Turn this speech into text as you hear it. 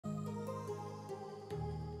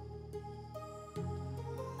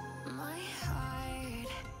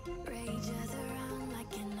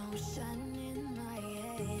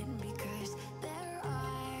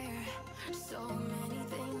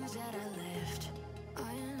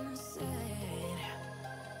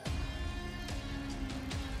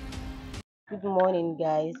Good morning,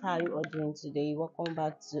 guys. How are you all doing today? Welcome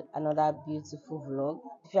back to another beautiful vlog.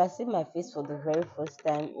 If you are seeing my face for the very first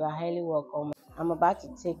time, you are highly welcome. I'm about to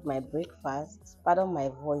take my breakfast. Pardon my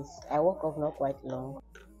voice. I woke up not quite long,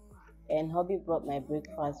 and hubby brought my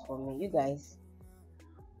breakfast for me. You guys,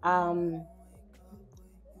 um,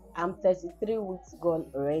 I'm 33 weeks gone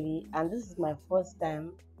already, and this is my first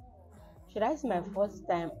time. Should I say my first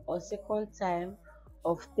time or second time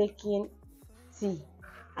of taking tea?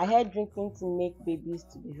 I heard drinking tea make babies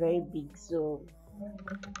to be very big, so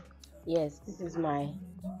yes, this is my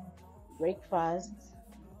breakfast.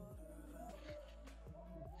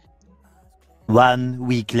 1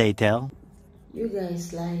 week later. You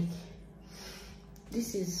guys, like,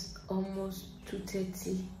 this is almost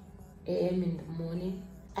 2:30 a.m. in the morning.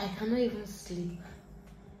 I cannot even sleep.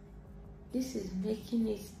 This is making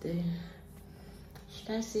it the, should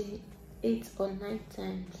I say, 8 or 9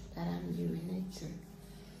 times that I'm urinating.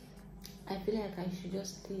 I feel like I should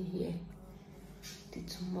just stay here till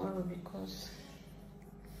tomorrow because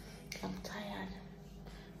I'm tired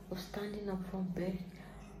of standing up from bed.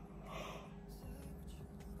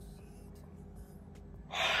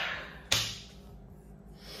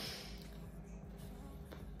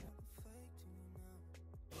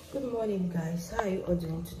 Good morning, guys. How are you all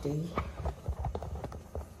doing today?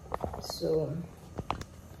 So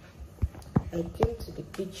I came to the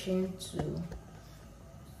kitchen to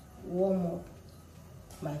warm up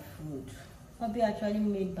my food. Bobby actually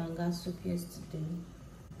made banga soup yesterday.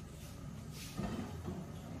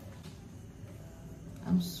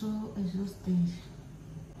 I'm so exhausted.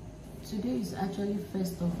 Today is actually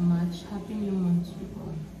 1st of March. Happy New Month to you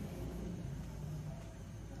all.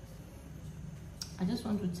 I just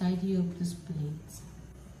want to tidy up this plate.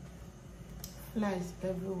 Flies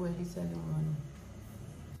everywhere this early morning.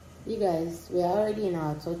 You guys, we are already in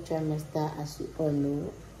our 3rd trimester, as you all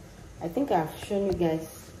know. I think I've shown you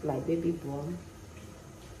guys my baby boy.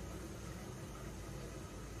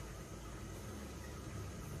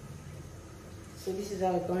 So this is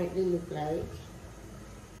how it currently look like.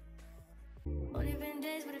 Only been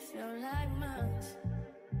days, but it feel like months.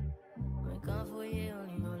 Wake up for a year,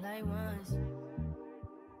 only know like once.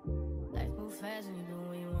 Life move fast when you do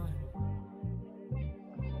what you want.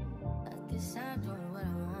 I guess I'm doing what I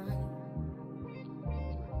want.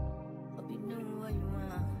 Hope you doing what you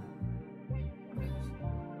want.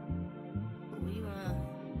 What you want.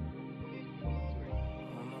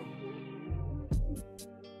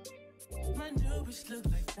 My new bitch look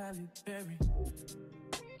like Halle Berry,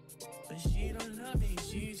 but she don't love me,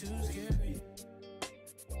 she too scary.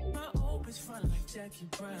 My old bitch front like Jackie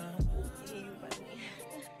Brown.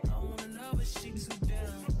 I wanna know if she too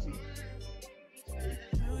down.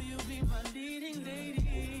 Will you be my leading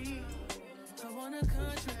lady? I want a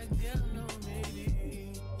contract, girl, no maybe.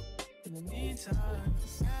 In the meantime,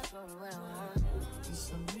 it's not going where I want. It's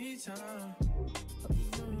some me time. Hope you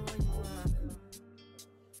doing what you want.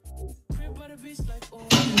 Crib by the beach like oh.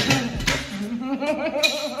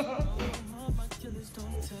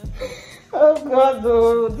 Oh God,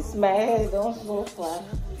 oh, this is my head. Don't so far.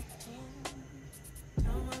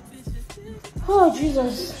 Oh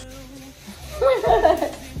Jesus.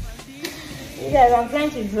 You guys, I'm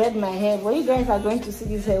trying to dread my hair, but you guys are going to see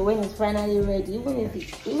this hair when it's finally ready, even if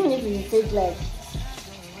it takes like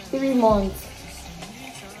 3 months.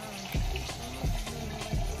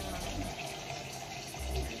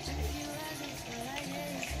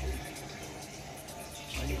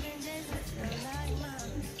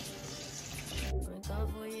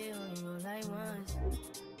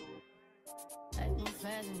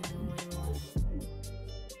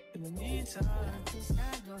 In the meantime, it's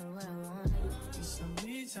not doing what I want. It's some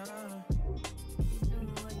me time. It's doing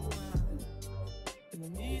what you want. In the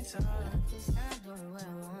meantime, it's not doing what I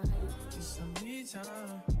want. It's some me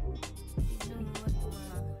time. It's doing what you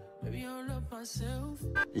want. Maybe I'll love myself.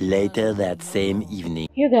 Later that same evening.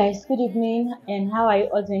 You guys, good evening, and how are you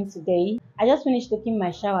all doing today? I just finished taking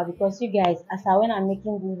my shower because you guys, as I when I'm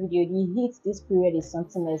making this video, the heat this period is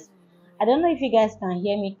something else. I don't know if you guys can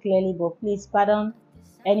hear me clearly, but please pardon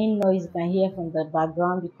any noise you can hear from the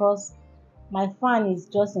background because my fan is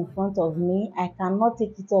just in front of me. I cannot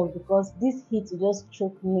take it off because this heat will just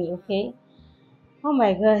choke me. Okay, oh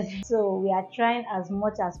my God. So we are trying as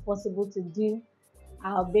much as possible to do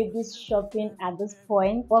our baby's shopping at this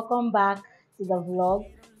point. Welcome back to the vlog.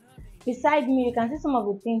 Beside me, you can see some of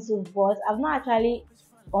the things we've bought. I've not actually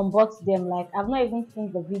unboxed them, like I've not even seen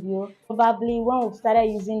the video. Probably when we've started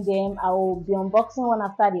using them, I will be unboxing one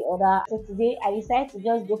after the other. So today I decided to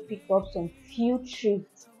just go pick up some few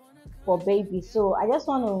thrifts for baby. So I just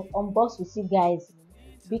want to unbox with you guys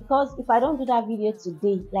because if I don't do that video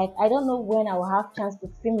today, like I don't know when I will have chance to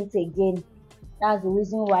film it again. That's the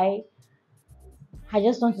reason why I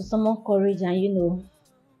just want to summon courage and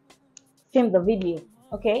film the video.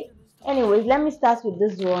 Okay, anyways, let me start with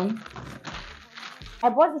this one. I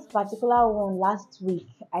bought this particular one last week,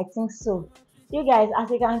 I think so. You guys, as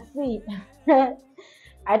you can see,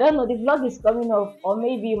 I don't know, the vlog is coming up, or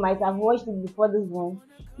maybe you might have watched it before this one.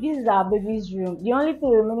 This is our baby's room. The only thing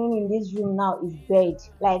remaining in this room now is bed.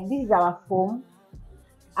 Like, this is our foam,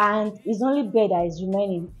 and it's only bed that is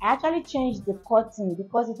remaining. I actually changed the curtain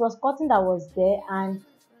because it was curtain that was there, and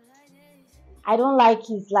I don't like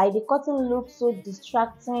it. Like, the curtain looks so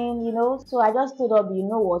distracting. So I just told up, you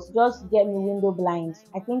know what, just get me window blind.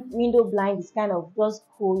 I think window blind is kind of just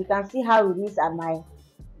cool. You can see how it is at my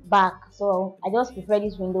back. So I just prefer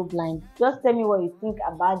this window blind. Just tell me what you think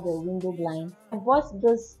about the window blind. I bought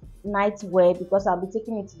this nightwear because I'll be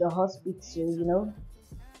taking it to the hospital.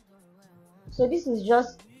 So this is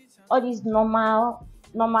just all these normal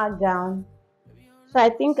gown. So I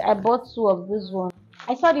think I bought two of this one.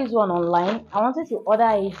 I saw this one online. I wanted to order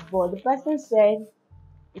it, but the person said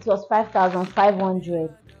it was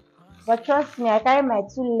 5,500. But trust me, I carry my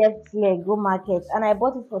two left leg go market and I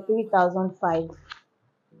bought it for 3,005.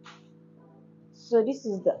 So this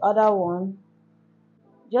is the other one.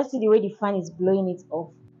 Just see the way the fan is blowing it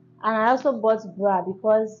off. And I also bought bra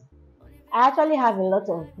because I actually have a lot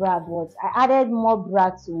of bra, but I added more bra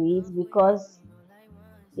to it because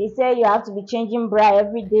they say you have to be changing bra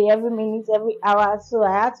every day, every minute, every hour. So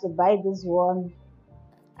I had to buy this one.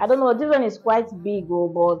 I don't know, this one is quite big,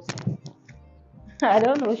 but I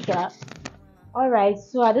don't know, sure. Alright,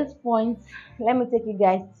 so at this point, let me take you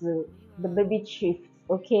guys to the baby thrift,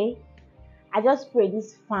 okay? I just pray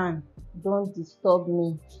this fan don't disturb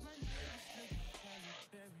me.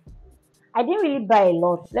 I didn't really buy a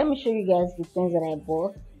lot. Let me show you guys the things that I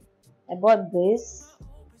bought. I bought this.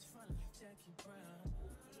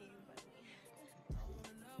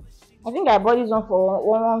 I think I bought this one for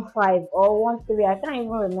 115 or 13. I can't even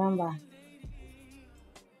remember.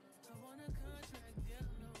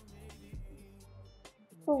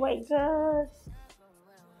 Oh my god.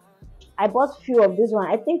 I bought few of this one.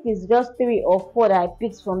 I think it's just 3 or 4 that I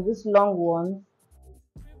picked from this long one.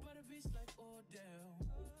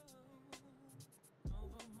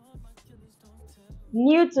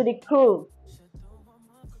 New to the crew.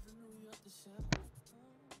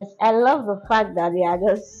 I love the fact that they are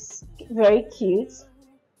just very cute.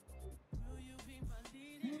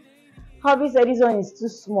 Hobby said this one is too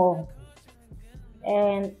small.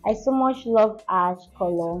 And I so much love ash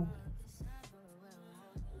color.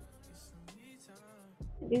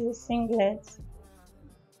 This is singlet.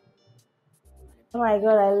 Oh my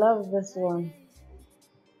god, I love this one.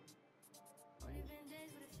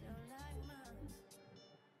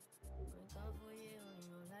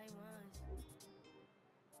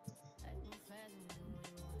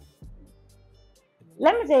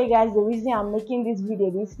 Let me tell you guys the reason I'm making this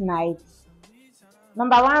video this night.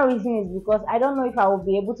 Number one reason is because I don't know if I will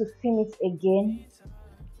be able to film it again.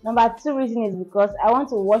 Number two reason is because I want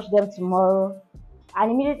to wash them tomorrow,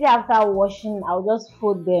 and immediately after washing I'll just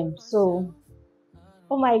fold them. So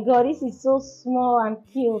oh my god, this is so small and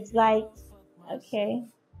cute. Like, okay,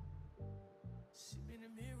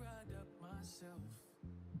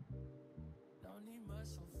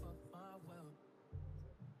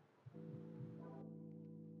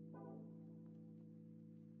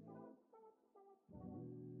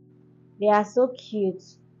 they are so cute.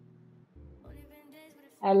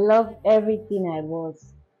 I love everything I bought.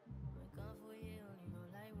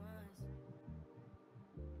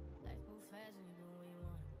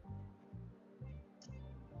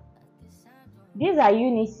 These are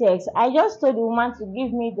unisex. I just told the woman to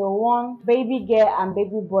give me the one baby girl and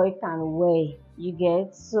baby boy can wear. You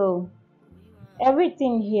get? So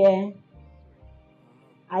everything here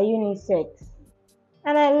are unisex.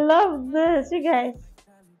 And I love this, you guys.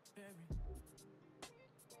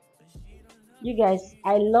 You guys,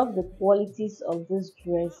 I love the qualities of this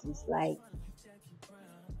dress. It's like,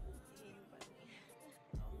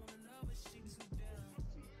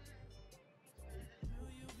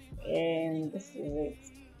 and this is it.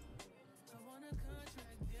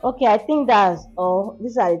 Okay, I think that's all.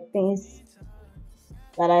 These are the things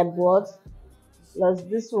that I bought, plus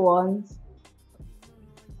this one.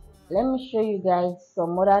 Let me show you guys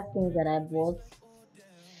some other things that I bought.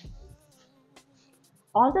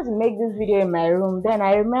 I wanted to make this video in my room, then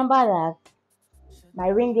I remember that my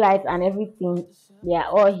ring light and everything, they are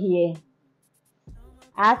all here.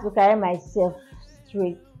 I have to carry myself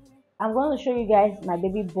straight. I'm going to show you guys my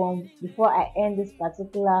baby bump before I end this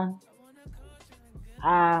particular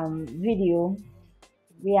video.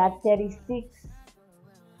 We are 36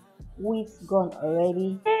 weeks gone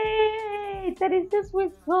already. Yay! 36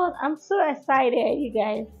 weeks gone. I'm so excited, you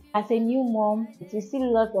guys. As a new mom, you see a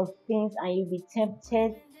lot of things and you'll be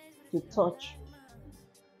tempted to touch.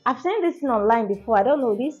 I've seen this thing online before. I don't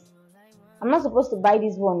know this. I'm not supposed to buy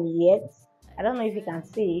this one yet. I don't know if you can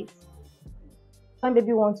see it. When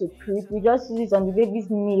baby wants to creep, we just use it on the baby's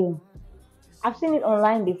meal. I've seen it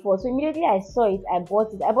online before, so immediately I saw it, I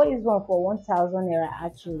bought it. I bought this one for 1,000 naira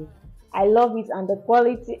actually. I love it and the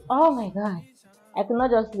quality. Oh my god, I could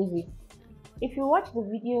not just leave it. If you watch the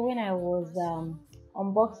video when I was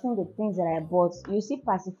unboxing the things that I bought, you see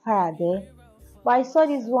pacifier there. But I saw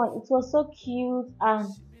this one, it was so cute and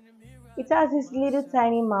it has this little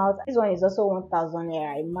tiny mouth. This one is also 1,000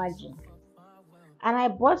 naira, imagine. And I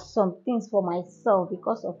bought some things for myself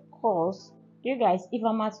because, of course, you guys, if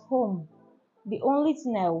I'm at home, the only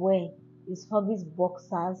thing I wear is hubby's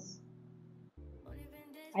boxers.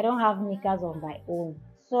 I don't have knickers of my own.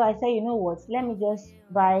 So I said, you know what, let me just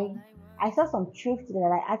buy. I saw some thrift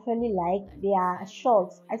that I actually like. They are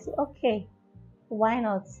shorts. I said, okay, why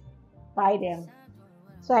not buy them?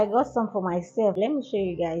 So I got some for myself. Let me show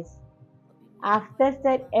you guys. I've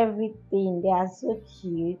tested everything. They are so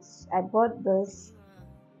cute. I bought this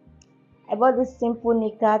simple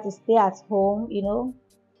knicker to stay at home, you know.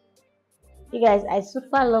 You guys, I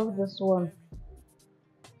super love this one.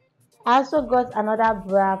 I also got another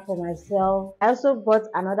bra for myself. I also bought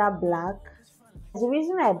another black. The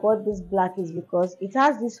reason I bought this black is because it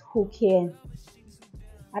has this hook here.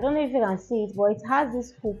 I don't know if you can see it, but it has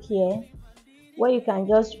this hook here where you can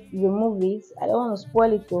just remove it. I don't want to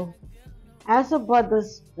spoil it though. I also bought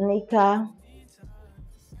this knicker.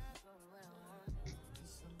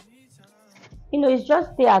 You know, it's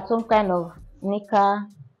just stay at home kind of knicker.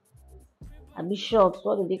 A bit short,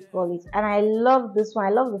 what do they call it? And I love this one. I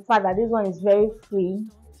love the fact that this one is very free.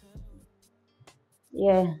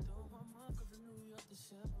 Yeah.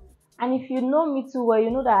 And if you know me too well,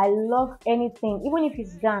 you know that I love anything, even if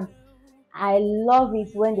it's gown. I love it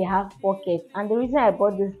when they have pockets. And the reason I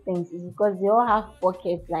bought these things is because they all have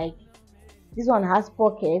pockets. Like this one has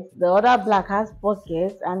pockets, the other black has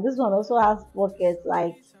pockets, and this one also has pockets.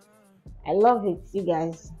 Like I love it, you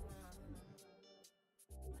guys.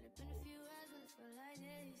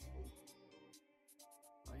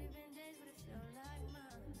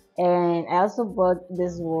 And I also bought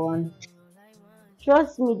this one.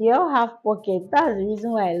 Trust me, they all have pockets. That's the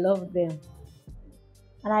reason why I love them.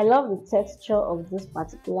 And I love the texture of this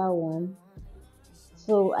particular one.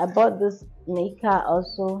 So I bought this maker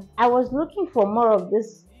also. I was looking for more of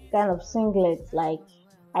this kind of singlet. Like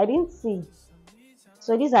I didn't see.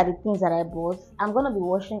 So these are the things that I bought. I'm gonna be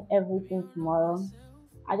washing everything tomorrow.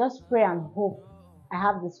 I just pray and hope I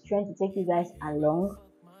have the strength to take you guys along.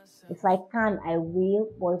 If I can, I will.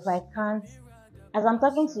 But if I can't, as I'm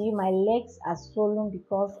talking to you, my legs are swollen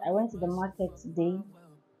because I went to the market today.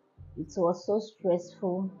 It was so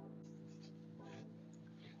stressful.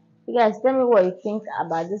 You guys tell me what you think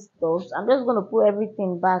about this stuff. I'm just going to put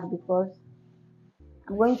everything back because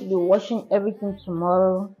I'm going to be washing everything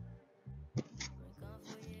tomorrow.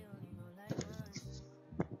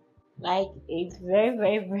 Like it's very,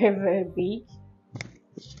 very, very, very big.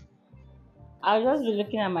 I'll just be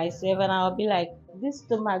looking at myself and I'll be like, this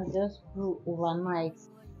stomach just grew overnight.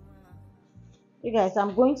 You guys,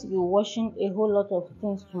 I'm going to be washing a whole lot of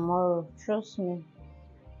things tomorrow. Trust me.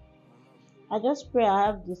 I just pray I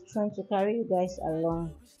have the strength to carry you guys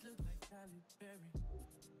along.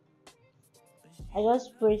 I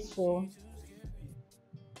just pray so.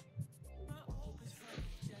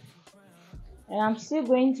 And I'm still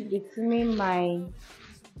going to be trimming my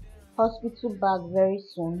hospital bag very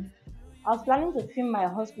soon. I was planning to trim my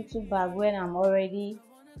hospital bag when I'm already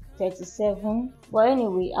 37. But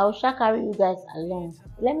anyway, I'll shall carry you guys along.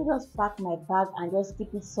 Let me just pack my bag and just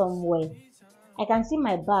keep it somewhere. I can see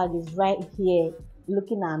my bag is right here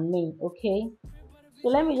looking at me, okay? So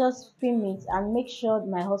let me just film it and make sure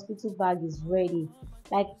my hospital bag is ready.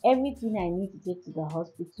 Like everything I need to take to the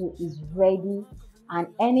hospital is ready, and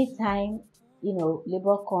anytime, you know,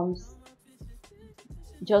 labor comes,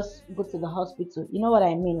 just go to the hospital. You know what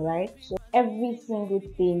I mean, right? So every single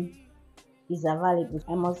thing is available.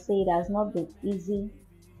 I must say it has not been easy,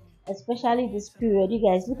 especially this period. You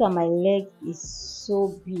guys look at my leg, is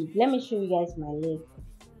so big. Let me show you guys my leg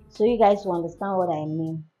so you guys will understand what I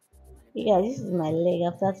mean. You guys, this is my leg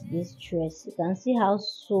after today's stress. You can see how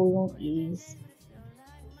swollen it is.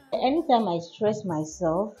 Anytime I stress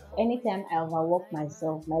myself, anytime I overwork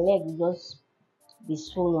myself, my leg will just be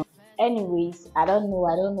swollen. Anyways, I don't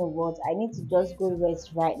know what. I need to just go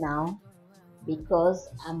rest right now. because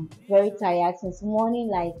I'm very tired since morning.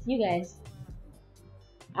 Like you guys,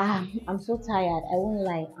 I'm so tired. I won't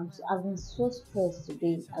lie. I've been so stressed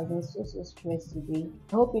today. I've been so stressed today.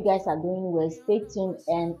 I hope you guys are doing well. Stay tuned,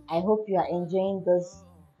 and I hope you are enjoying this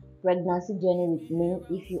pregnancy journey with me.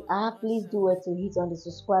 If you are, please do well to hit on the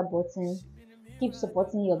subscribe button. Keep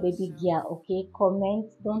supporting your baby girl. Okay,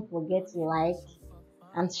 comment. Don't forget to like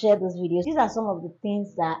and share those videos. These are some of the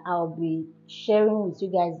things that I'll be sharing with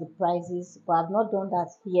you guys, the prices, but I've not done that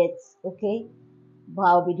yet. Okay, but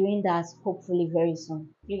I'll be doing that hopefully very soon.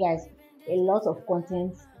 You guys, a lot of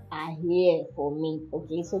contents are here for me.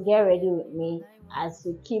 Okay, so get ready with me as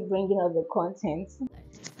we keep bringing up the content.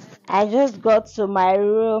 I just got to my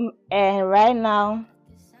room, and right now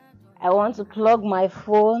I want to plug my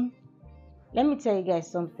phone. Let me tell you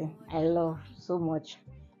guys something I love so much.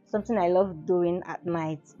 Something I love doing at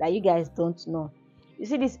night that you guys don't know. You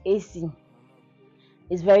see, this AC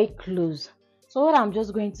is very close. So what I'm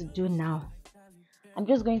just going to do now, I'm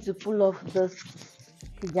just going to pull off this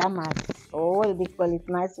pajamas, or what do they call it,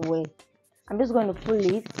 nice way. I'm just going to pull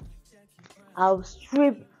it. I'll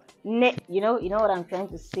strip net, you know what I'm trying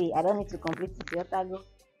to say. I don't need to complete it.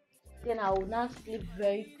 Then I will now sleep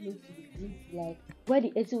very close to the breeze, like where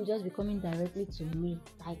the AC will just be coming directly to me,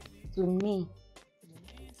 like to me.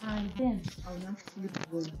 And then I will not sleep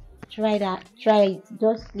well. Try that, try it.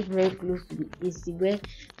 Just sleep very close to the AC where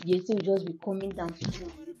the AC will just be coming down to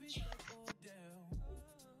you.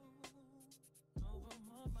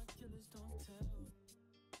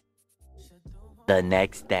 The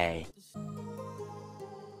next day.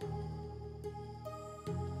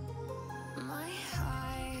 My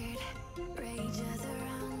heart rages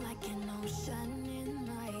around like an ocean in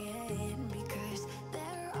my head because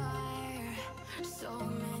there are so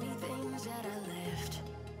many things that I left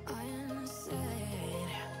unsaid.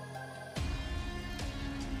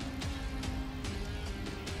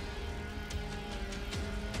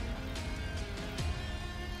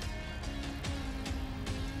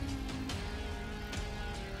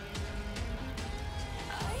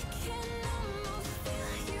 I can almost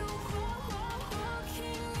feel you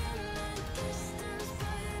walking in the distance,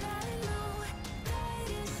 but I know that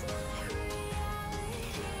it's not reality.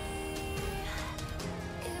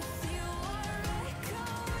 If you are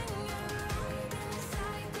echoing around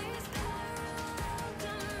inside these parallel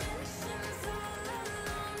dimensions all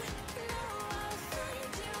alone, know I'll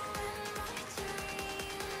find you in my dreams.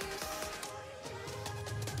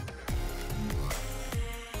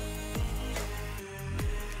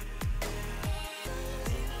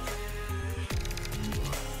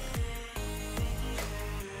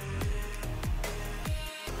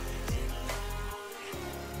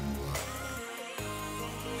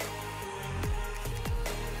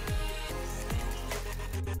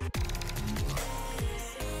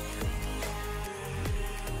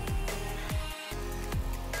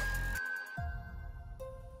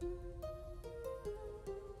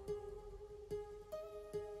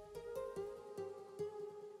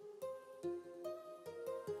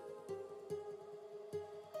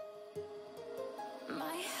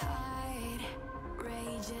 My heart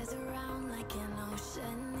rages around like an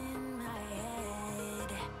ocean in my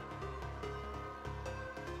head.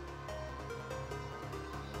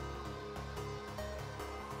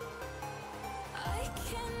 I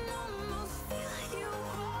can almost feel you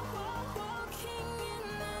walking in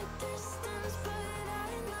the distance, but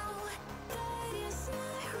I know that it's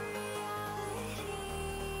not reality.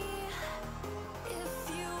 If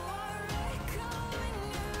you are echoing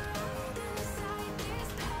around inside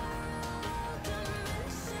these parallel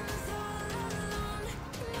dimensions all alone,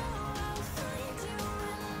 know I'll find you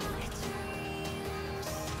in my dreams.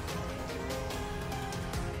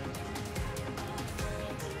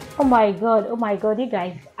 Oh my god, you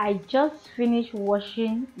guys, I just finished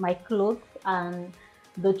washing my clothes and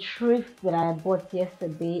the thrift that I bought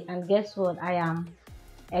yesterday, and guess what, I am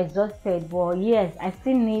exhausted. But yes, I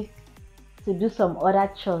still need to do some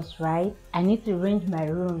other chores, right? I need to arrange my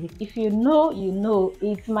room. If you know, you know,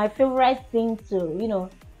 it's my favorite thing to,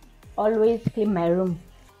 always clean my room.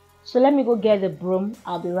 So let me go get the broom.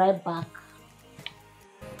 I'll be right back.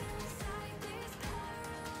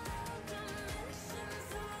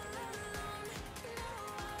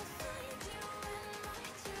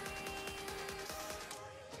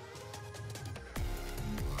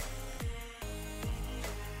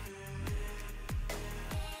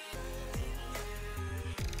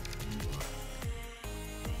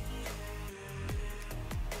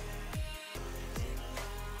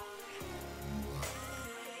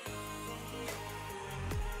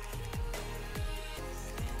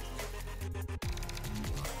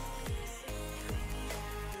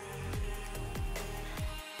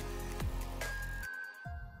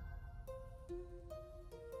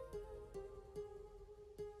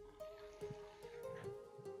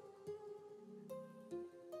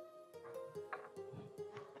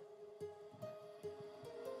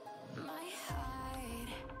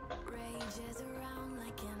 rages around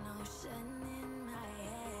like an ocean in my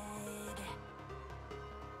head.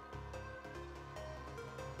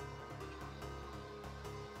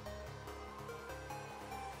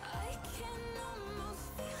 I can almost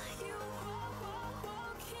feel you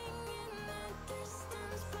walking in the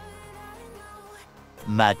distance, but I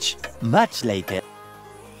know Much later.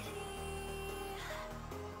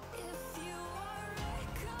 if you are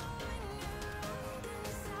echoing around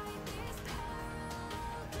inside these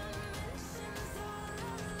parallel dimensions all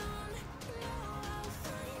alone, know I'll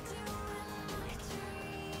find you in my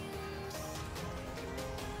dreams.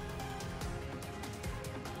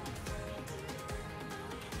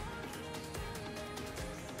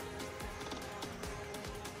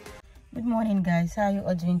 Good morning, guys. How are you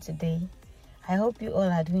all doing today? I hope you all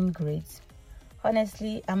are doing great.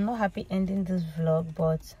 Honestly, I'm not happy ending this vlog,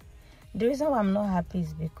 but the reason why I'm not happy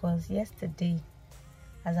is because yesterday,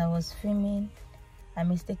 as I was filming, I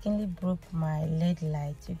mistakenly broke my LED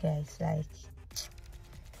light. You guys, like,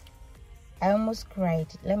 I almost cried.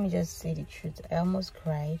 Let me just say the truth. I almost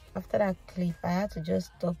cried. After that clip, I had to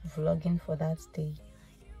just stop vlogging for that day.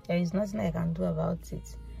 There is nothing I can do about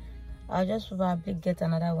it. I'll just probably get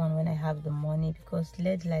another one when I have the money, because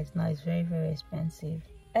LED lights now is very expensive.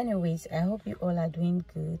 Anyways, I hope you all are doing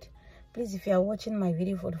good. Please, if you are watching my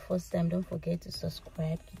video for the first time, don't forget to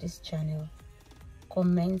subscribe to this channel,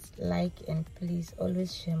 comment, like, and please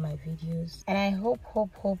always share my videos. And I hope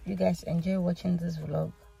you guys enjoy watching this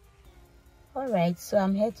vlog. Alright, so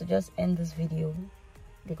I'm here to just end this video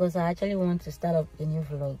because I actually want to start up a new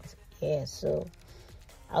vlog. Yeah, so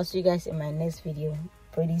I'll see you guys in my next video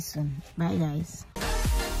pretty soon. Bye, guys.